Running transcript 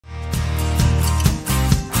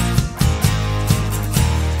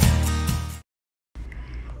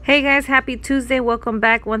Hey guys, happy Tuesday. Welcome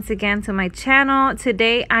back once again to my channel.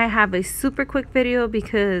 Today I have a super quick video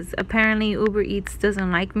because apparently Uber Eats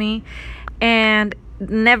doesn't like me and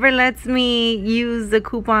never lets me use the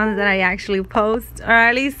coupons that I actually post, or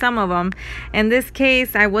at least some of them. In this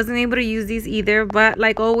case, I wasn't able to use these either, but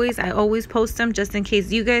like always, I always post them just in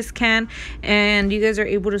case you guys can and you guys are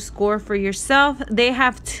able to score for yourself. They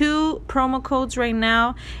have two promo codes right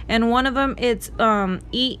now, and one of them it's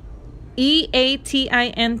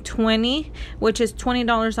EATIN20, which is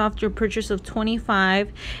 $20 off your purchase of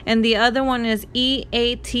 $25, and the other one is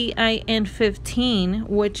EATIN15,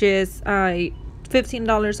 which is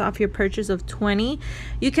 $15 off your purchase of $20.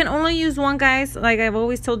 You can only use one, guys, like I've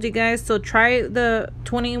always told you guys. So try the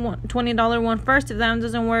 $20 one first. If that one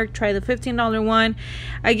doesn't work, try the $15 one.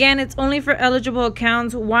 Again, it's only for eligible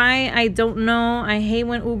accounts. Why, I don't know. I hate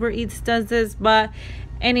when Uber Eats does this, but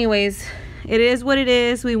anyways, it is what it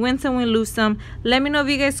is. We win some, we lose some. Let me know if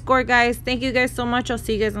you guys score, guys. Thank you guys so much. I'll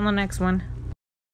see you guys on the next one.